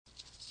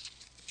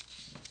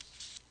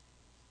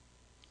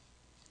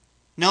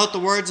Now let the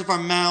words of our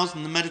mouths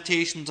and the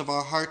meditations of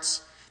our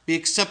hearts be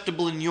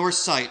acceptable in your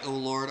sight, O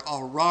Lord,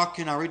 our rock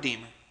and our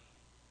Redeemer.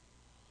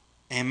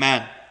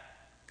 Amen.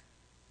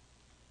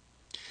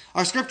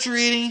 Our scripture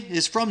reading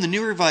is from the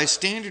New Revised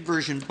Standard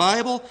Version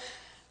Bible,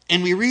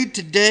 and we read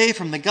today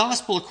from the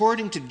Gospel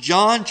according to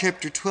John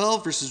chapter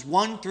 12, verses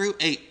 1 through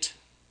 8.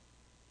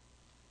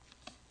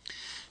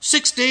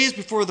 6 days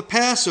before the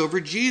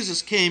Passover,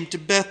 Jesus came to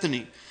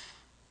Bethany,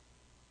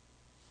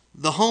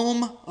 the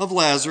home of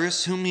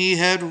Lazarus, whom he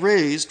had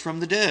raised from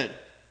the dead.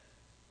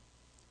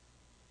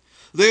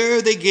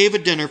 There they gave a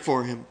dinner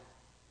for him.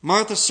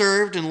 Martha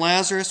served, and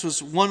Lazarus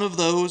was one of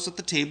those at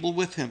the table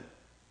with him.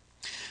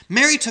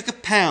 Mary took a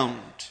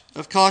pound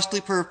of costly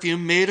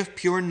perfume made of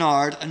pure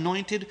nard,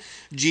 anointed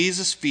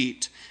Jesus'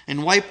 feet,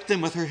 and wiped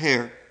them with her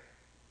hair.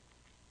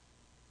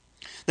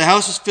 The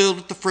house was filled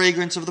with the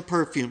fragrance of the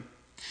perfume.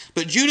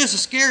 But Judas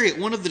Iscariot,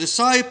 one of the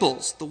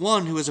disciples, the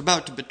one who was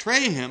about to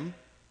betray him,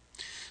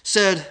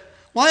 said,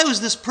 "Why was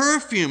this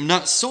perfume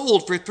not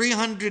sold for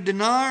 300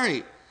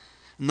 denarii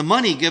and the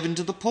money given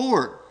to the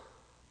poor?"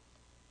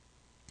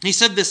 He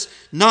said this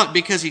not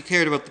because he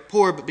cared about the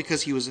poor, but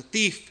because he was a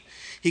thief.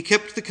 He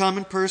kept the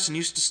common purse and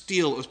used to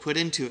steal what was put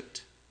into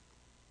it.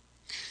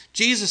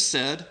 Jesus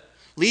said,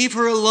 "Leave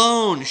her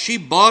alone. She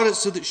bought it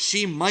so that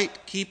she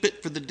might keep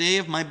it for the day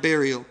of my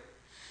burial.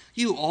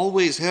 You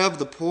always have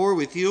the poor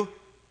with you,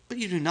 but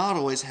you do not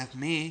always have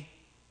me."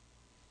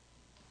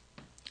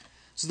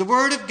 So the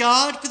word of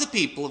God for the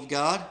people of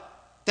God.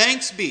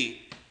 Thanks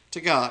be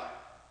to God.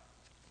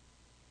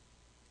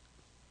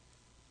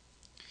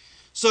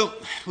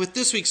 So, with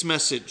this week's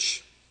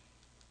message,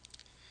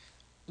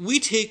 we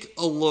take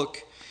a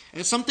look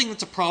at something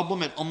that's a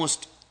problem at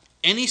almost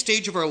any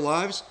stage of our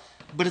lives,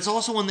 but it's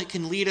also one that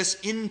can lead us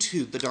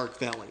into the dark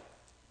valley.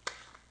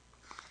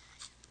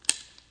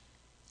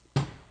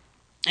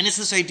 And it's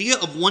this idea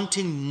of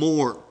wanting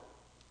more.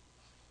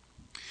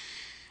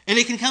 And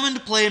it can come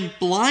into play and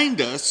blind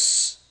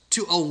us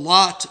to a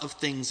lot of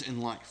things in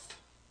life.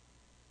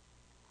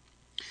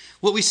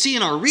 What we see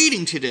in our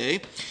reading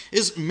today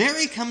is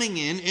Mary coming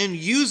in and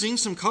using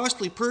some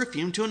costly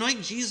perfume to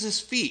anoint Jesus'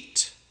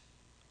 feet.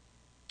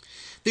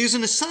 There's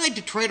an aside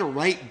to try to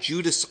write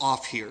Judas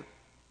off here,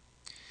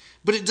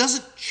 but it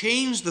doesn't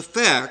change the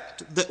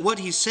fact that what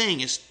he's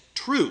saying is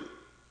true.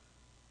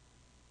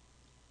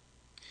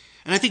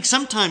 And I think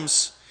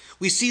sometimes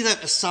we see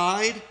that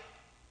aside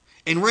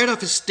and write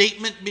off his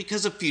statement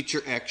because of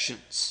future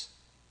actions.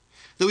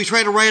 That we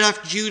try to write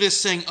off Judas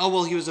saying, "Oh,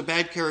 well, he was a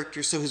bad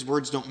character, so his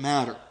words don't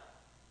matter."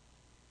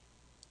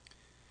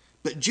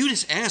 But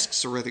Judas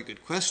asks a rather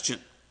good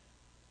question.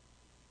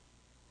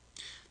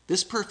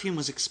 This perfume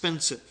was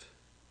expensive.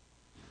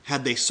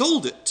 Had they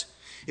sold it,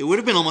 it would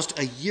have been almost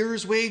a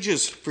year's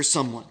wages for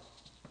someone.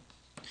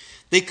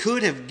 They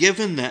could have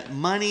given that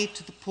money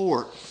to the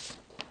poor.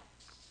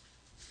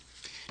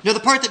 Now, the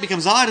part that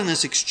becomes odd in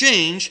this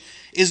exchange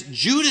is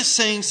Judas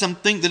saying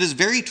something that is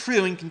very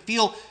true and can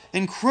feel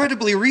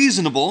incredibly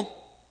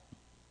reasonable,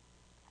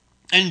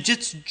 and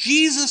it's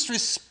Jesus'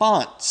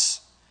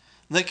 response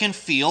that can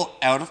feel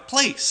out of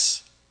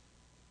place.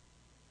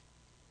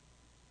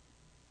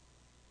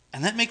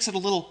 And that makes it a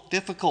little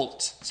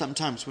difficult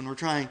sometimes when we're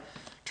trying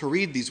to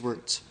read these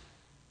words.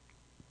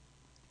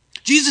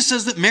 Jesus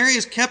says that Mary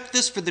has kept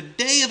this for the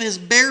day of his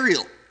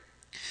burial.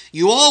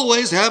 You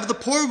always have the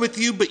poor with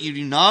you, but you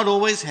do not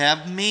always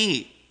have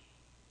me.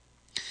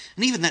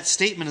 And even that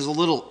statement is a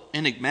little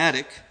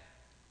enigmatic.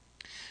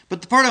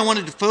 But the part I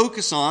wanted to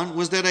focus on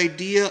was that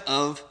idea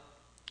of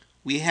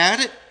we had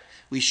it,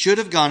 we should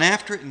have gone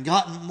after it and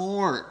gotten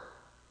more.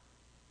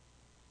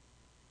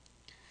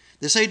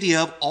 This idea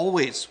of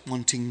always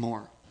wanting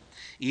more.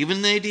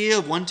 Even the idea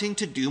of wanting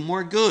to do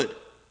more good.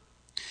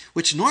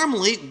 Which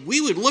normally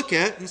we would look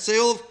at and say,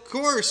 well, of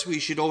course we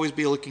should always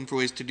be looking for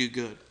ways to do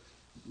good.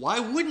 Why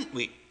wouldn't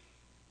we?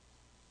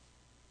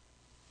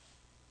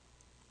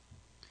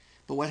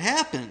 But what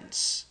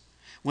happens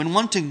when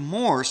wanting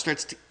more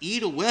starts to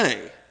eat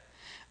away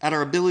at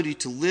our ability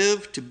to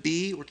live, to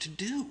be, or to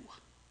do?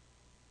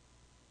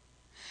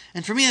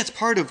 And for me, that's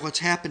part of what's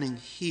happening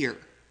here.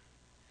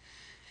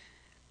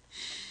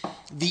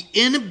 The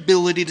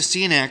inability to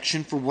see an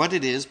action for what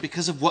it is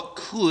because of what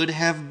could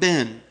have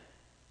been.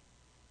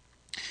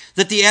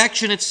 That the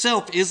action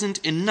itself isn't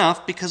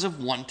enough because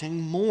of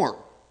wanting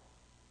more.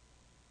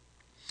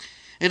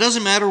 It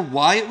doesn't matter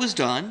why it was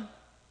done,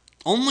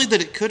 only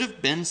that it could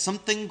have been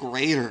something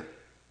greater.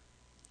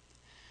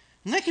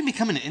 And that can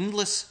become an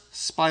endless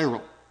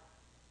spiral.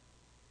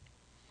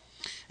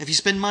 If you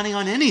spend money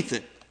on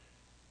anything,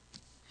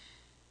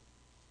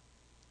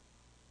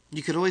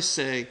 you could always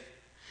say,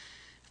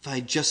 if I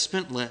just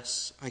spent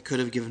less, I could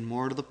have given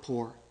more to the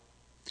poor.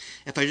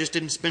 If I just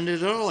didn't spend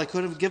it at all, I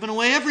could have given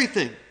away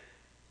everything.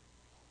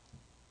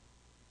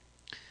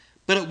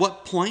 But at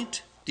what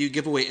point do you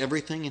give away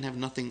everything and have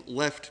nothing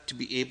left to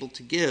be able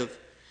to give,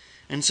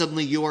 and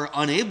suddenly you are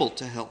unable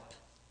to help?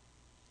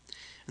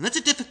 And that's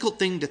a difficult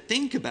thing to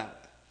think about.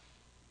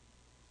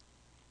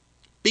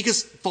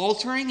 Because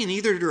faltering in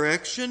either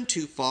direction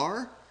too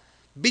far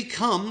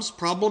becomes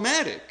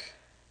problematic.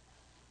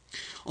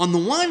 On the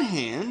one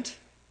hand,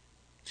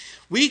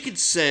 we could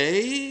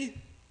say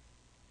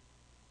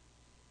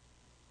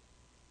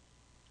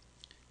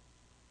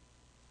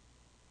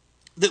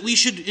that we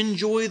should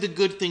enjoy the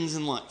good things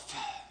in life.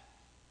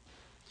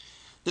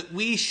 That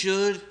we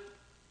should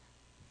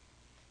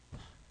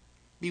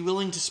be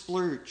willing to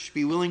splurge,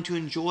 be willing to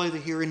enjoy the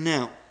here and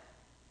now.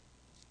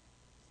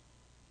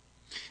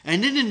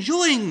 And in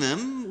enjoying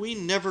them, we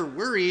never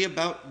worry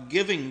about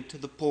giving to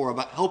the poor,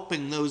 about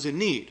helping those in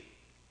need.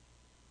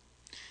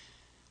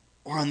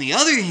 Or on the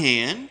other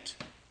hand,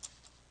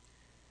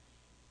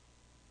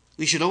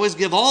 we should always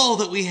give all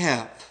that we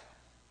have.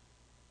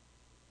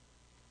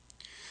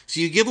 So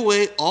you give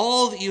away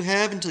all that you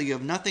have until you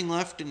have nothing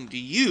left, and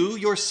you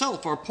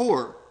yourself are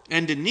poor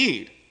and in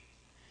need,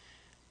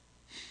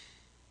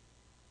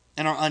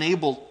 and are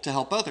unable to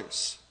help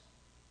others.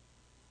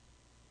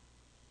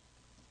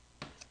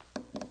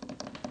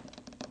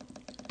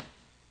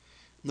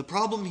 And the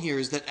problem here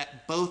is that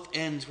at both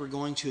ends we're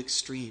going to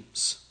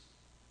extremes.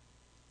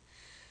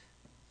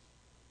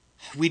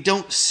 We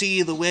don't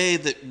see the way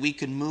that we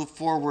can move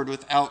forward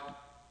without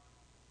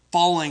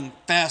falling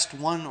fast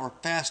one or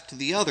fast to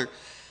the other.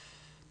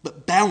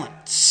 But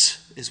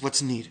balance is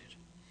what's needed.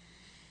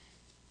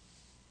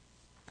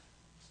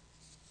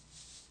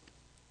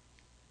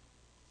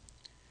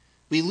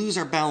 We lose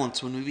our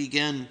balance when we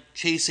begin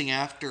chasing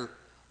after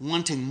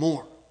wanting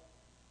more.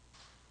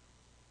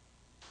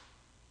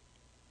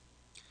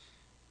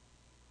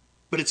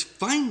 But it's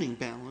finding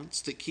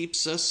balance that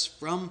keeps us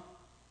from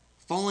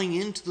falling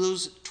into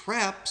those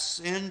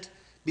traps and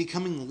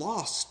becoming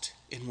lost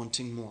in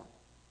wanting more.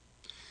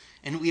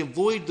 And we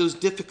avoid those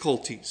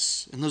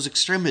difficulties and those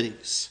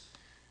extremities.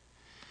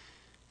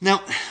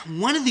 Now,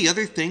 one of the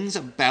other things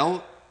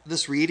about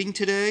this reading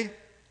today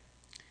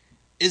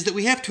is that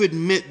we have to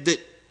admit that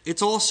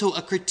it's also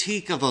a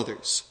critique of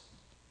others.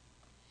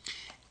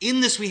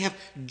 In this, we have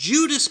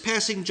Judas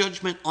passing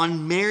judgment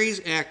on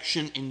Mary's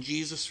action and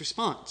Jesus'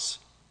 response.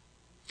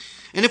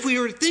 And if we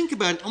were to think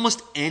about it,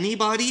 almost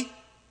anybody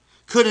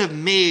could have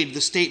made the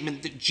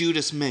statement that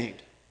Judas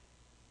made.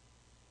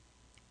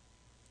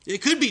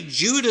 It could be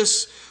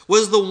Judas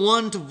was the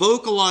one to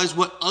vocalize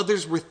what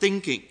others were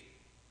thinking,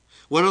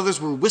 what others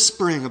were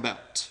whispering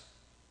about.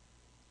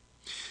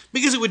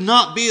 Because it would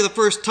not be the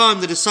first time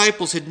the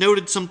disciples had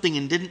noted something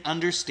and didn't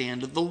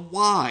understand the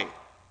why.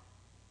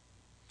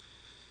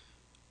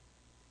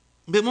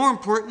 But more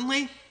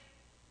importantly,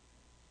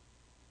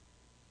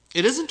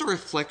 it isn't a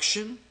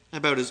reflection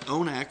about his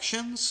own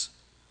actions,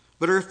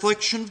 but a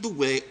reflection of the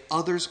way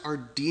others are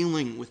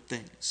dealing with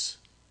things.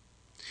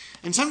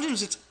 And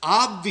sometimes it's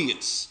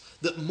obvious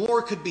that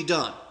more could be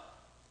done.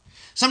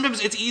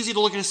 Sometimes it's easy to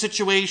look at a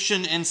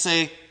situation and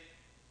say,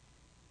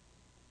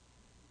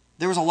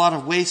 there was a lot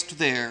of waste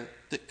there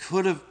that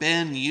could have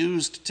been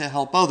used to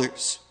help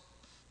others.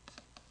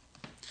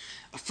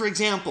 For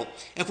example,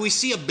 if we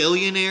see a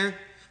billionaire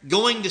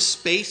going to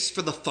space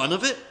for the fun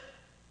of it,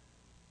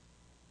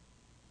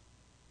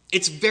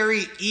 it's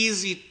very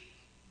easy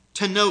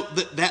to note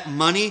that that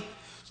money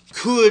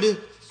could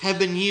have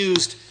been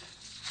used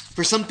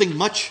for something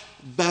much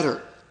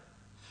better.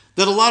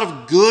 That a lot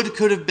of good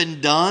could have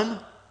been done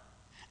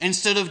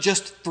instead of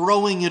just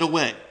throwing it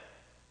away.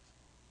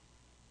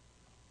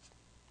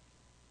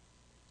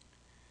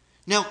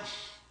 Now,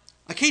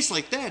 a case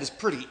like that is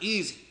pretty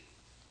easy.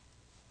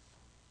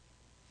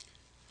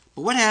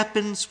 But what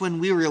happens when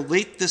we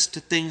relate this to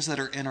things that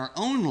are in our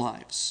own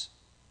lives?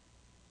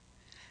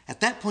 At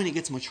that point, it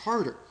gets much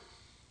harder.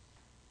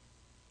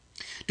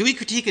 Do we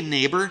critique a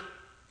neighbor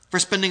for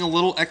spending a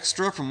little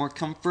extra for more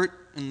comfort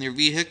in their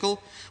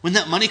vehicle when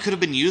that money could have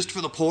been used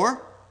for the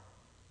poor?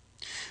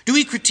 Do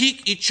we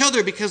critique each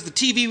other because the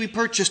TV we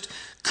purchased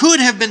could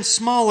have been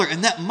smaller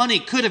and that money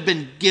could have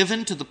been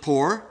given to the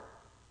poor?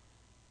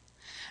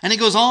 And it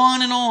goes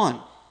on and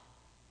on.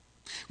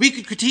 We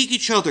could critique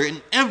each other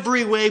in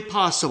every way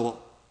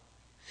possible.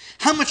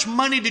 How much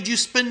money did you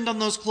spend on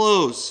those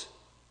clothes?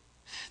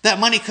 That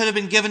money could have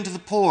been given to the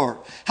poor.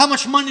 How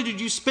much money did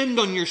you spend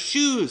on your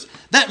shoes?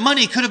 That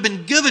money could have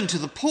been given to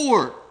the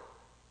poor.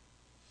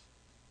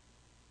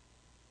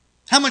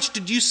 How much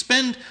did you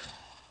spend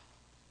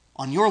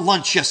on your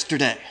lunch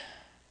yesterday?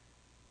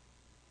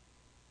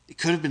 It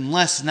could have been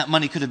less, and that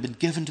money could have been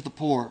given to the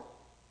poor.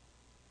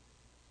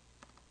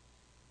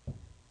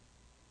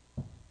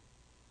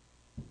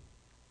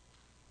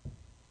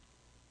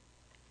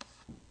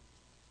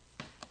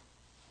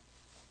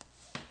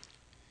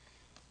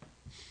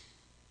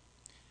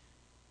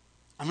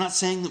 I'm not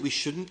saying that we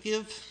shouldn't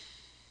give,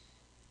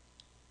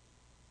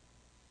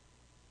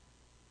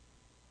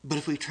 but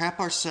if we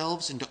trap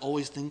ourselves into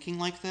always thinking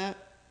like that,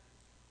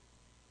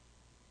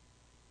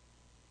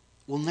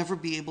 we'll never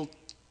be able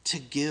to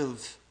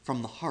give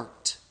from the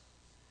heart,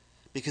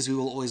 because we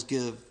will always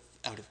give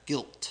out of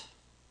guilt.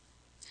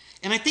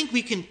 And I think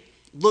we can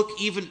look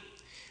even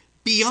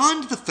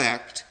beyond the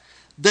fact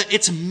that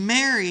it's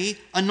Mary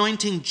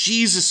anointing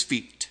Jesus'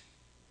 feet.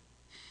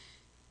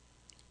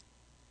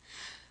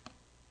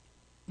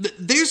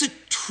 There's a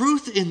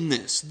truth in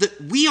this, that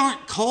we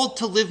aren't called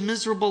to live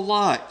miserable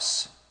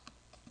lives.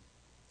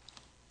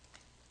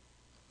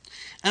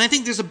 And I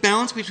think there's a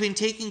balance between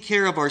taking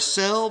care of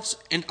ourselves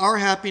and our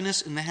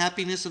happiness and the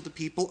happiness of the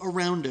people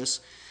around us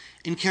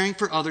and caring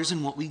for others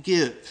in what we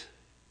give.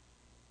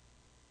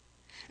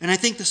 And I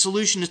think the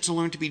solution is to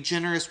learn to be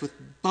generous with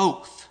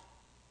both.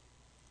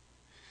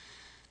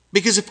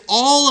 Because if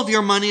all of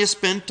your money is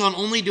spent on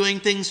only doing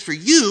things for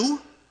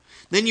you,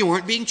 then you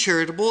aren't being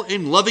charitable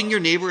and loving your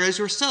neighbor as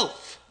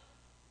yourself.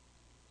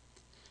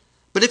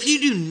 But if you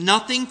do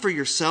nothing for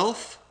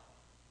yourself,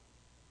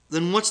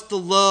 then what's the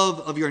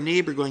love of your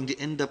neighbor going to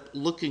end up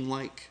looking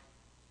like?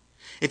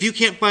 If you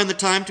can't find the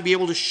time to be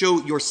able to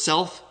show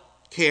yourself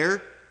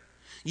care,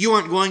 you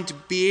aren't going to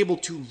be able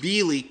to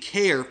really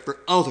care for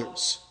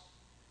others.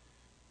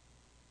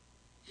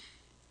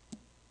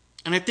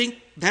 And I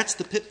think that's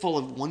the pitfall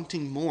of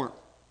wanting more.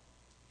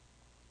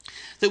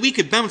 That we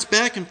could bounce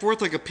back and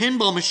forth like a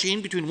pinball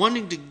machine between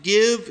wanting to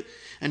give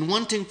and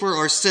wanting for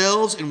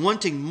ourselves and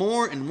wanting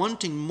more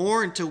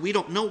until we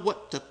don't know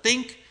what to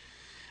think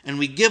and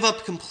we give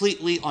up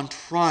completely on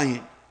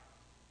trying.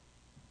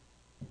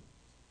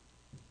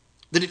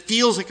 That it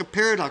feels like a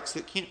paradox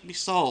that can't be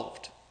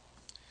solved.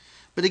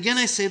 But again,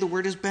 I say the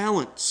word is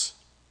balance.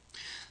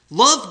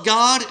 Love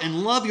God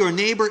and love your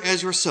neighbor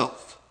as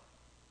yourself.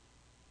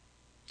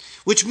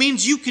 Which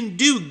means you can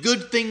do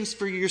good things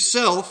for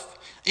yourself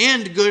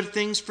and good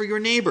things for your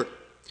neighbor.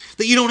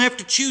 That you don't have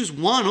to choose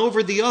one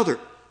over the other.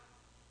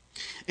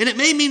 And it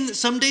may mean that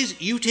some days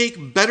you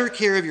take better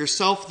care of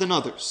yourself than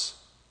others.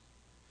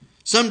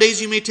 Some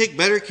days you may take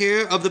better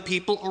care of the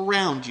people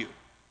around you.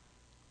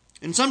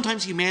 And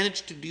sometimes you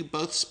manage to do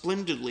both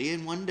splendidly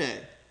in one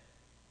day.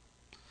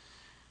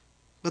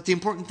 But the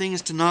important thing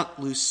is to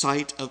not lose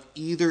sight of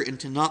either and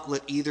to not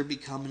let either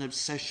become an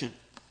obsession.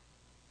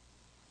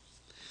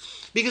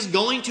 Because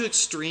going to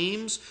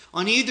extremes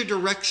on either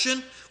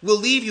direction will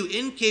leave you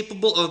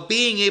incapable of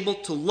being able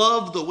to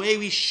love the way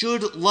we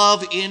should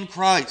love in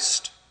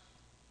Christ.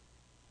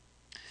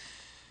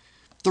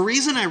 The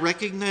reason I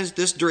recognize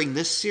this during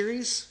this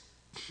series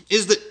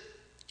is that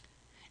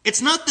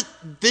it's not that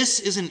this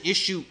is an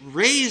issue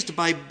raised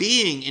by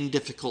being in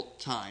difficult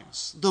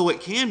times, though it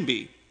can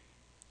be,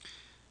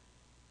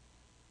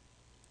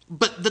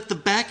 but that the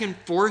back and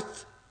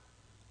forth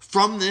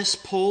from this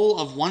pole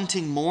of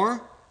wanting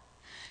more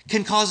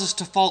can cause us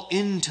to fall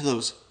into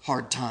those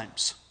hard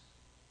times.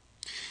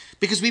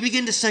 Because we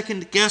begin to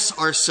second guess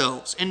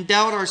ourselves and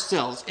doubt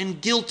ourselves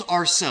and guilt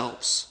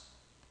ourselves.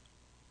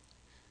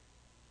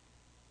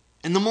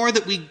 And the more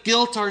that we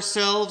guilt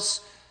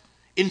ourselves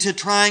into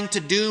trying to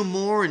do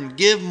more and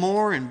give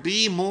more and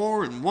be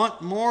more and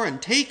want more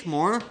and take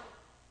more,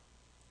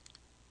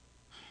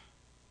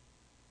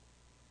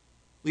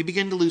 we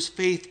begin to lose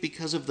faith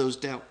because of those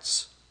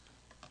doubts,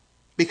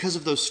 because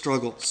of those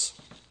struggles.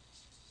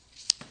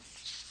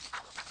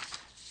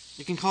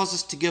 It can cause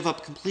us to give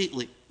up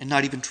completely and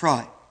not even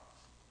try.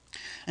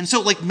 And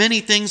so, like many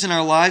things in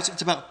our lives,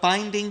 it's about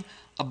finding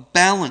a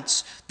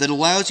balance that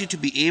allows you to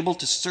be able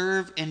to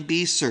serve and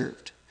be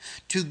served,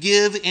 to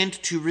give and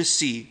to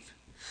receive,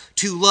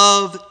 to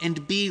love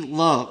and be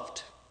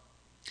loved.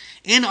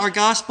 In our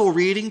gospel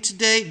reading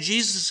today,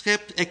 Jesus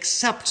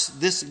accepts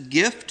this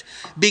gift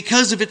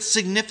because of its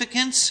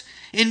significance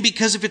and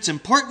because of its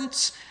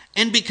importance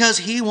and because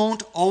he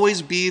won't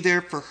always be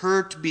there for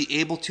her to be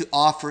able to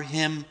offer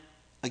him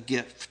a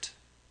gift.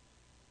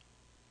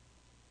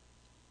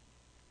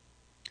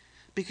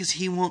 Because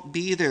he won't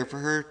be there for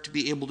her to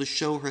be able to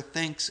show her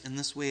thanks in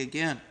this way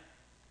again.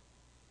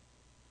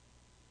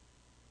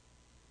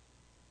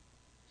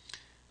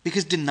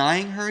 Because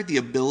denying her the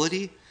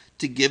ability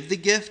to give the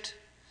gift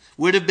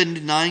would have been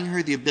denying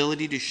her the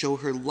ability to show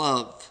her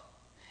love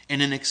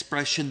in an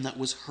expression that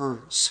was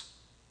hers.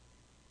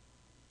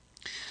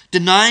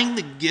 Denying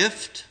the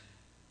gift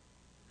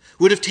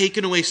would have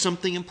taken away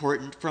something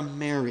important from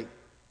Mary.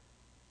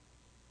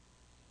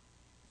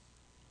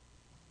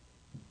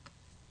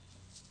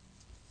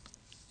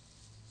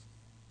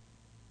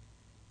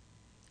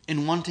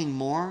 And wanting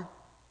more,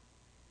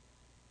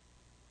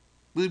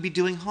 we would be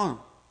doing harm.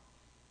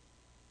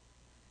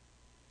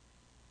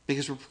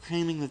 Because we're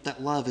proclaiming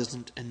that love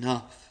isn't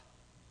enough.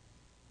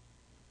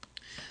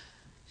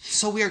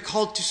 So we are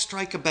called to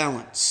strike a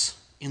balance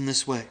in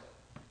this way.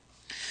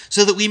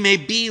 So that we may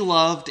be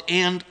loved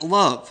and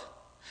love.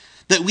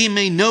 That we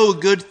may know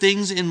good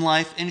things in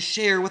life and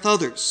share with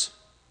others.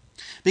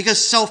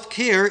 Because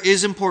self-care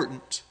is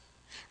important.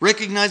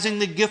 Recognizing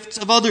the gifts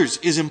of others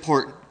is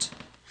important.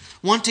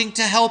 Wanting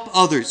to help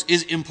others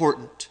is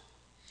important.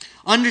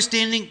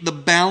 Understanding the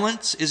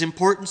balance is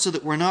important so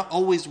that we're not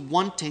always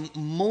wanting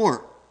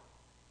more.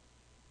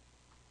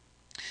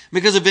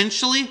 Because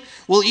eventually,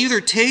 we'll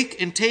either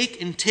take and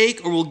take and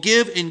take, or we'll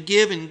give and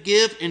give and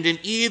give, and in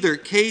either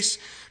case,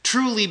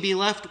 truly be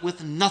left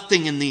with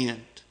nothing in the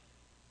end.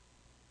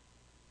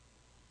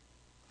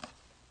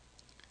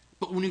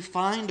 But when we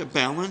find a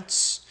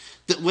balance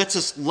that lets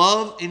us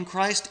love in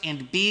Christ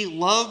and be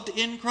loved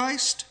in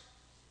Christ,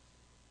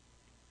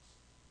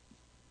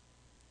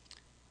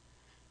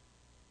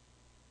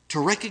 to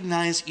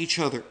recognize each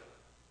other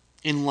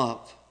in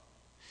love,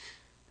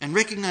 and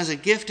recognize a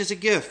gift as a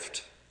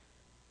gift,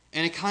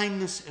 and a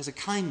kindness as a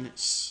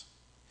kindness.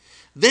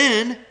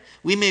 Then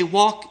we may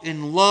walk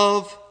in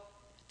love,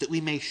 that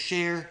we may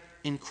share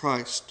in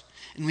Christ,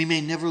 and we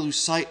may never lose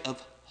sight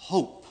of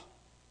hope.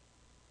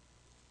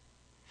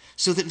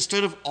 So that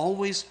instead of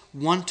always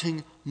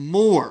wanting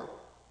more,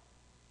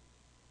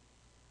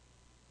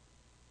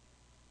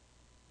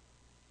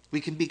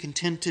 we can be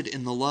contented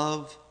in the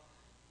love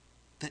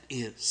that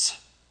is.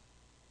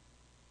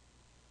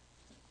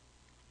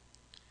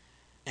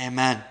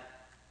 Amen.